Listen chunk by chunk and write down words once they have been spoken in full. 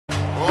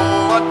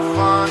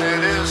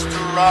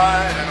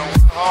ride in a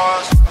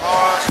one-horse.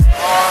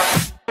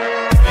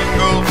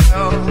 Jingle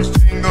bells,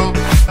 jingle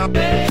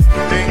bells,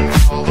 ding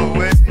all the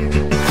way.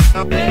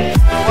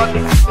 What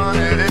fun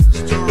it is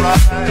to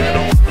ride in a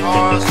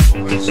one-horse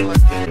open sleigh.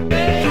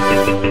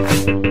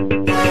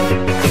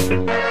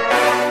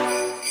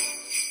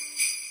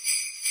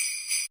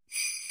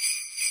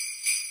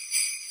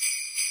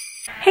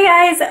 Hey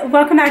guys,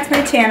 welcome back to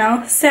my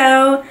channel.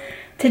 So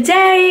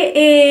today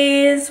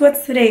is,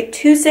 what's the date?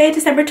 Tuesday,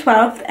 December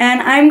 12th,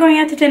 and I'm going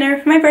out to dinner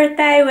for my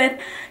birthday with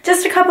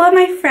just a couple of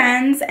my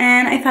friends,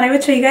 and I thought I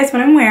would show you guys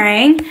what I'm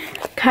wearing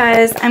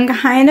because I'm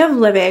kind of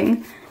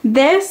living.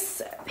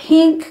 This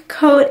pink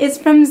coat is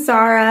from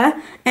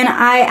Zara, and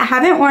I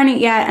haven't worn it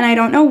yet, and I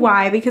don't know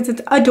why because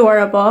it's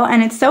adorable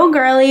and it's so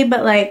girly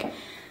but like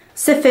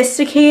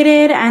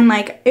sophisticated, and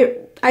like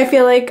I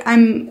feel like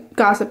I'm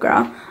Gossip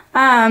Girl.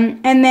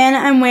 And then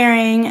I'm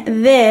wearing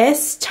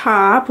this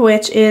top,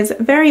 which is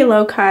very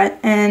low cut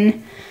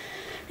and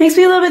makes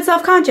me a little bit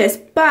self-conscious,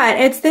 but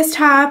it's this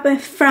top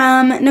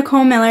from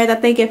Nicole Miller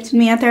that they gifted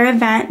me at their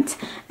event,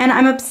 and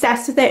I'm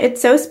obsessed with it.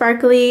 It's so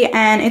sparkly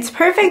and it's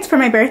perfect for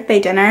my birthday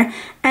dinner.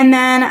 And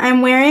then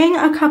I'm wearing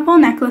a couple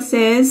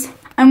necklaces.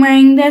 I'm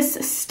wearing this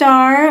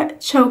star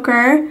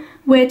choker,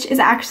 which is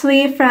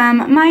actually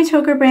from my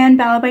choker brand,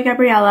 Bella by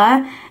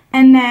Gabriela,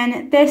 and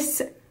then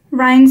this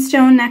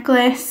rhinestone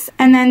necklace,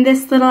 and then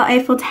this little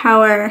Eiffel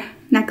Tower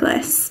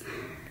necklace.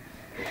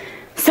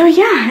 So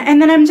yeah, and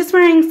then I'm just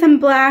wearing some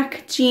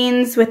black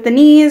jeans with the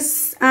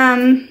knees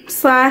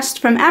slashed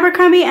from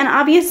Abercrombie, and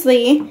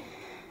obviously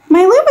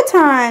my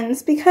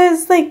Louboutins,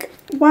 because like,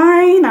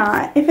 why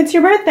not? If it's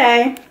your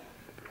birthday,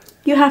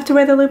 you have to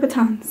wear the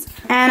Louboutins.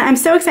 And I'm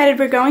so excited.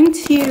 We're going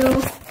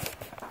to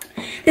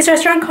this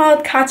restaurant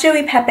called Cacio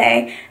e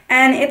Pepe,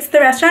 and it's the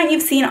restaurant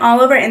you've seen all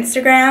over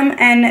Instagram,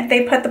 and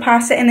they put the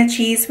pasta in the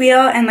cheese wheel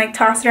and like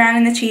toss it around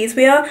in the cheese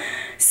wheel.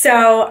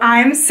 So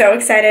I'm so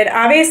excited.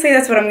 Obviously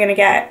that's what I'm gonna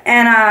get,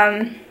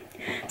 and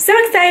so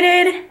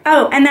excited.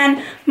 Oh, and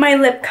then my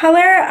lip color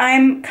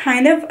I'm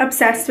kind of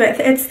obsessed with.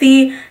 It's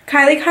the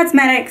Kylie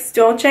Cosmetics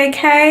Dolce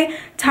K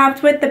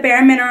topped with the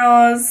Bare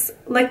Minerals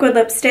liquid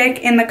lipstick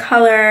in the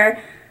color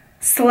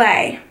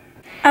Slay.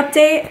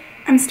 Update,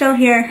 I'm still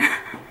here.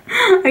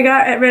 I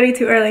got it ready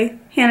too early.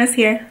 Hannah's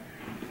here.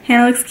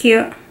 Hannah looks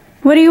cute.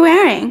 What are you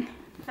wearing?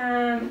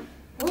 I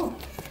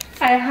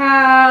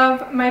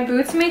have my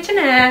boots from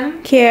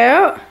H&M.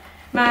 Cute.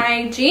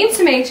 My jeans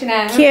from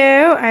H&M. Cute.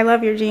 I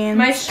love your jeans.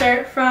 My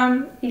shirt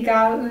from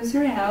Igal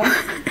Uzurel.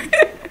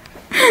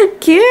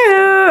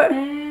 Cute.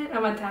 And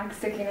my tag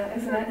sticking out,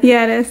 isn't it?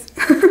 Yeah, it is.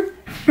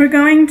 We're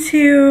going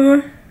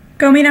to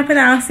go meet up with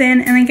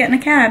Allison and then get in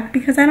a cab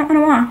because I don't want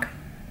to walk.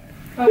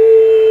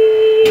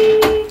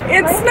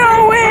 It's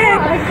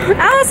snowing!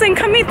 Allison,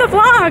 come meet the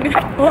vlog!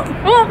 Oh.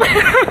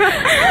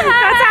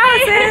 That's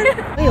Allison!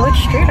 Wait, what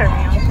street are we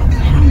on?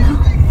 I don't know.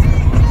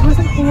 I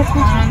wasn't paying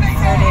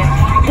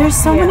attention. There's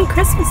so many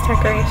Christmas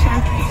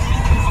decorations.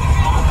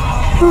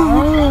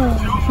 Oh.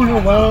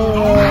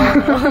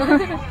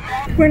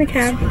 We're in a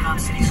cab.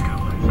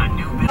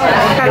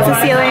 That's the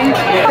ceiling.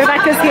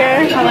 Rebecca's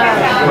here. Hello.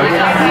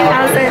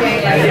 Allison.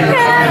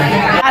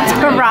 Yeah. That's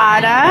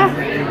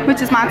burrata,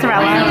 which is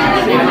mozzarella and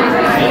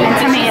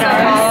tomato.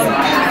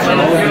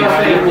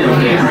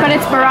 But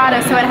it's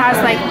burrata, so it has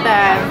like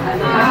the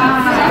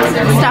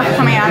stuff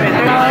coming out of it.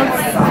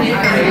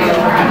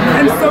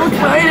 I'm so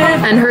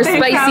excited. And her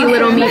spicy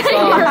little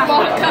meatball.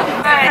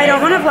 I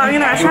don't want to vlog in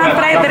the restaurant,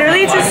 but I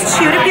literally just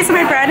chewed a piece of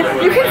my bread.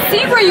 You can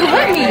see where you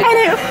hurt me. And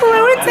it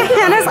flew into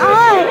Hannah's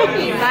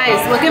eye. Guys,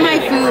 look at my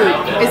food.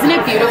 Isn't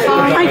it beautiful?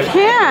 I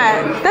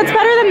can't. That's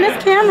better than this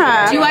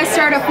camera. Do I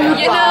start a food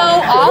You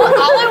know, all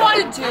I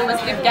wanted to do was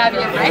give Gabi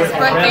a nice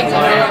birthday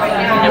dinner,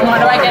 and what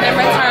do I get in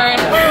return?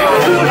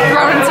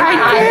 Thrown into my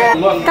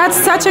eye. That's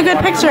such a good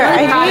picture.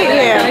 I hate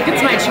you. Like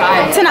it's my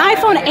child. It's an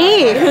iPhone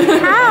 8.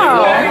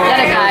 How? Get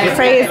it, guys.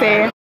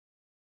 Crazy.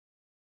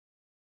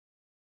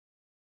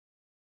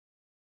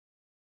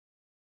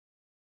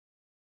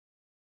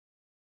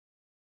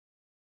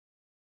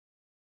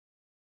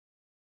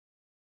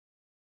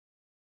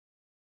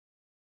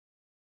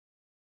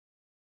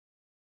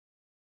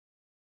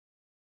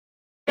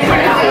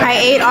 I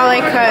ate all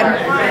I could.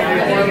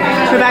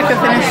 Rebecca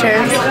finished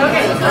hers.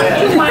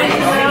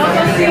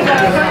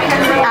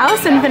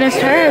 Allison finished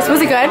hers.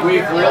 Was it good?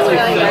 We're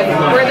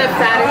the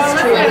fattest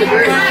crew in the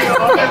group.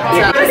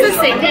 This is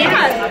the same day.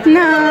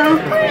 No.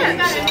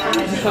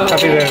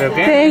 Happy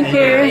birthday. Thank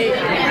you.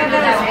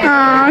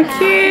 Aw,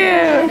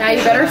 cute. Now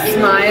you better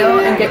smile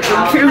and get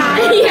your crew.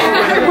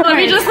 Yeah. Let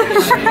me just.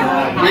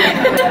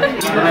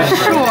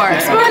 Sure.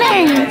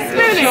 Spooning.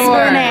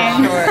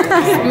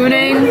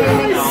 Spooning.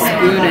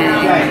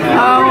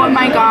 Oh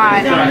my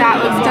god, that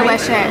looks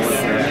delicious.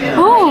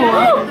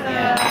 Oh.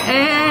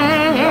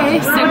 Hey,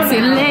 sexy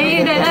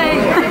lady.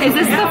 Is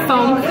this the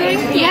foam thing?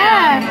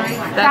 Yeah.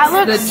 That's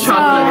looks the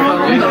chocolate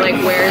foam, but like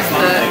where's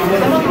the...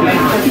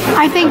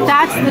 I think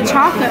that's the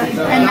chocolate,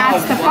 and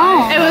that's the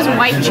foam. It was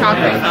white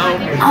chocolate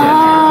foam.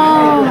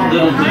 Oh.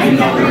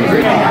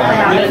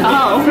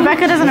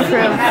 Rebecca doesn't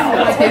approve.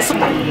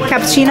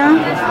 Cappuccino?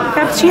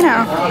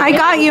 Cappuccino. I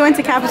got you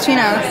into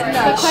cappuccinos.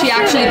 She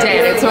actually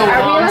did. It's a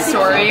long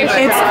story, but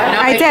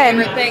I did.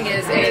 My favorite thing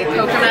is a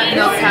coconut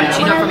milk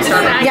cappuccino from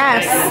Starbucks.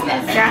 Yes.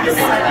 Yes.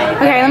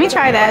 Okay, let me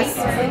try this.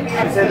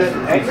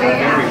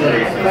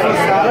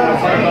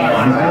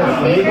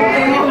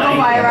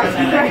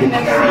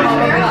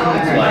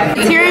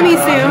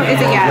 Tiramisu is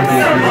a yes.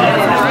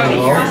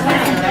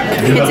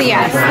 It's a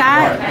yes.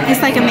 That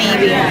is like a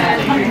maybe.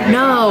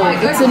 No,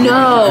 it's a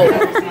no.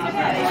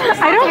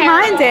 I don't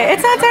mind it.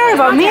 It's not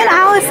terrible. Me and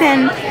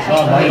Allison,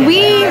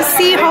 we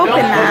see hope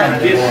in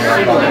that.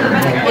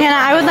 Hannah,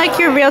 I would like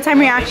your real-time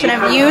reaction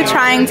of you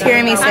trying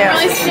tiramisu. I'm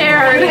really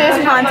scared.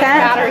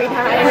 Content.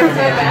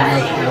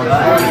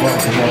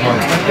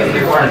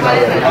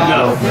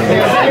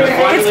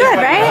 It's good,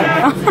 right?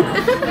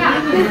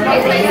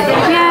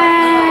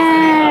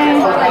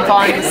 Yay!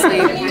 Falling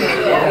asleep.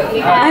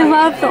 I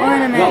love the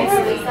ornaments.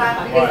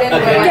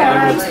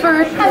 Gab's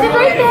birthday. Happy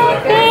birthday!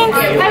 Thanks!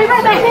 Happy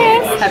birthday!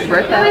 Thanks! Happy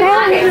birthday.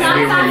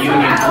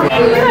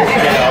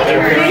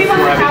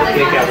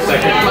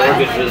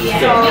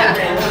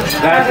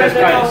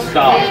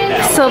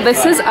 So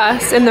this is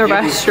us in the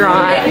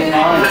restaurant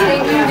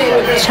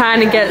trying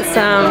to get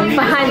some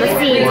Behind the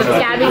scenes of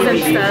Gabi's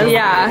Instas.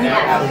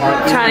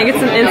 trying to get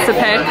some Insta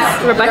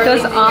pics.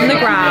 Rebecca's on the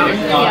ground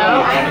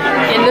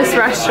in this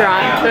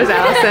restaurant. There's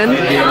Allison.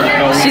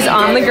 She's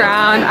on the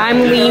ground.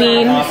 I'm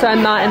leaning so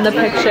I'm not in the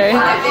picture.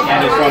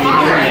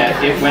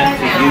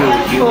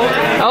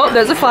 Oh,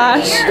 there's a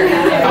flash.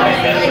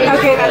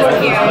 Okay, that's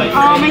cute.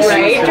 Oh, my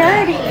shoe's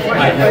dirty.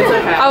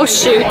 Oh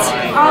shoot.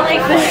 Oh,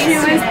 like the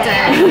shoe is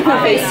dirty.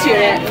 Face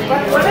student.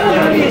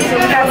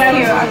 That's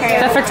cute. Okay.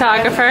 The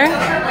photographer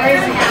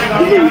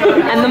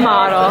and the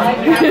model.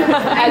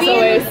 As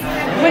always.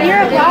 When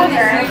you're a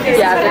vlogger, this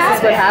Yeah, this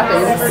is what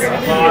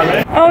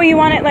happens. Oh, you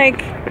want it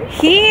like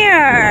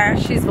here?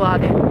 She's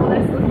vlogging.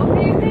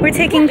 We're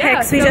taking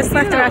pics. We just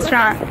left the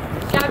restaurant.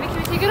 Gabi, can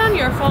we take it on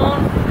your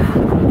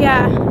phone?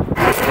 Yeah.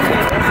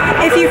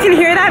 If you can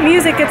hear that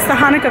music, it's the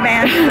Hanukkah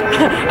band.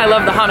 I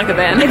love the Hanukkah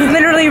band. It's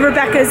literally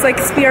Rebecca's like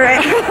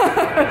spirit.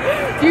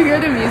 Do you hear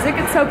the music?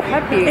 It's so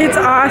peppy. It's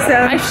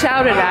awesome. I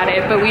shouted at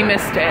it, but we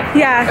missed it.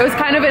 Yeah. It was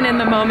kind of an in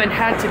the moment,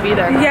 had to be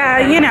there. Yeah,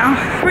 you know,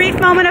 brief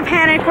moment of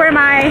panic where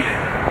my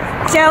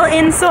gel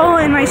insole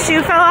and my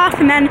shoe fell off,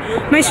 and then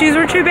my shoes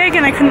were too big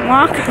and I couldn't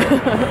walk.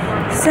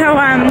 So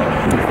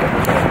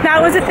that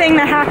was a thing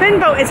that happened,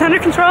 but it's under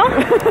control.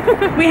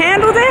 We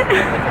handled it.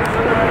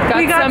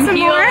 We got some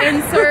heel more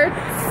inserts.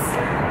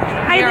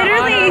 I We are on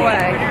our way.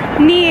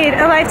 literally need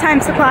a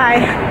lifetime supply.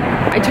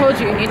 I told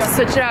you need to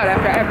switch it out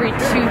after every 2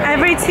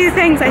 Every 2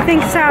 things, I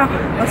think so.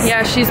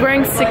 Yeah, she's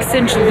wearing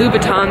 6-inch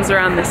Louboutins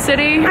around the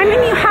city. I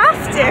mean, you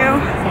have to.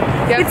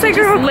 You have It's to like a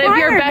just live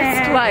your requirement.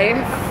 best life,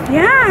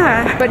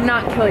 Yeah. but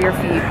not kill your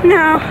feet.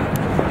 No.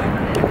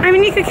 I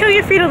mean, you could kill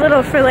your feet a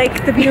little for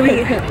like the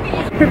beauty.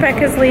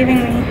 Rebecca's leaving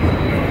me.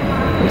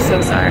 I'm so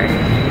sorry.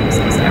 I'm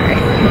so sorry.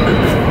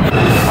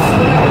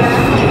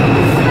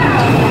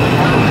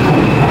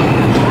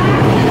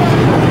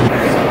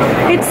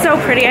 It's so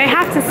pretty, I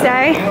have to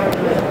say.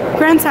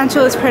 Grand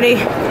Central is pretty.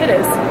 It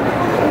is.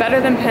 Better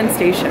than Penn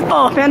Station.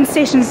 Oh, Penn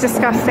Station's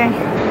disgusting.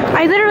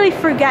 I literally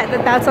forget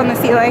that that's on the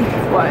ceiling.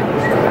 What?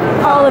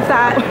 All of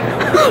that.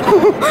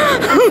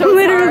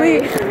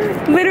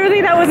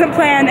 Literally that wasn't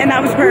planned and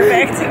that was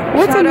perfect.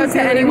 What's Shout on the out to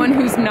ceiling? anyone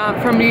who's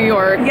not from New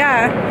York.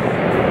 Yeah.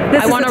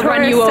 This I is want to a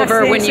run you tourist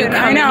over when you destination.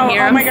 come I know. in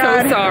here. Oh my I'm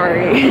God. so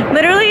sorry.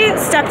 Literally,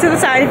 step to the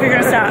side if you're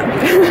gonna stop.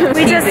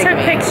 We just Teasing took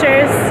me.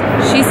 pictures.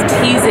 She's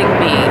teasing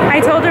me.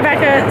 I told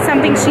Rebecca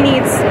something she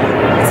needs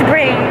to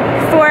bring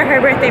for her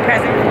birthday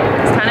present.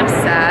 It's kind of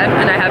sad,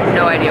 and I have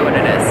no idea what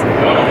it is.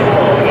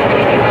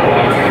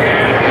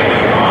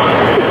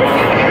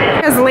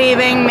 Is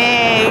leaving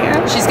me.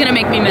 She's gonna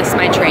make me miss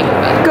my train,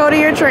 but Go to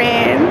your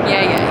train.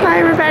 yeah. Bye,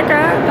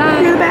 Rebecca. Bye.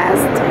 You're the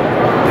best.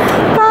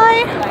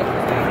 Bye.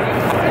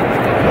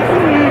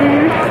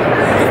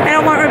 I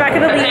don't want Rebecca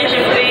to leave.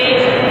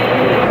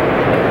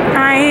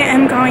 I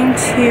am going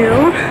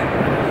to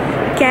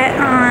get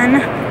on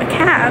a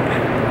cab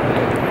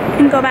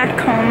and go back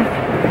home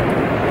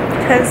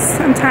because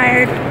I'm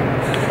tired.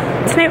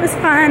 Tonight was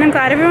fun. I'm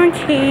glad everyone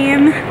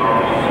came.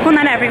 Well,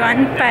 not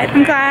everyone, but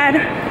I'm glad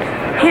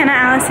Hannah,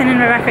 Allison, and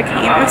Rebecca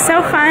came. It was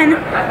so fun.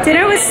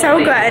 Dinner was so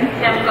good.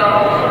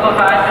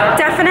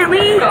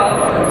 Definitely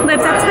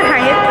lives up to the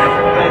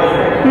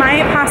hype.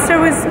 My pasta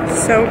was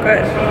so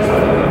good.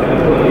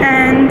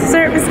 And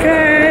dessert was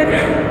good.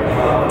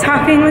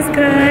 Topping was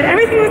good.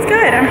 Everything was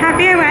good. I'm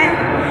happy I went.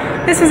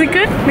 This was a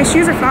good... My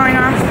shoes are falling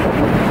off.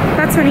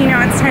 That's when you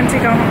know it's time to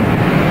go home.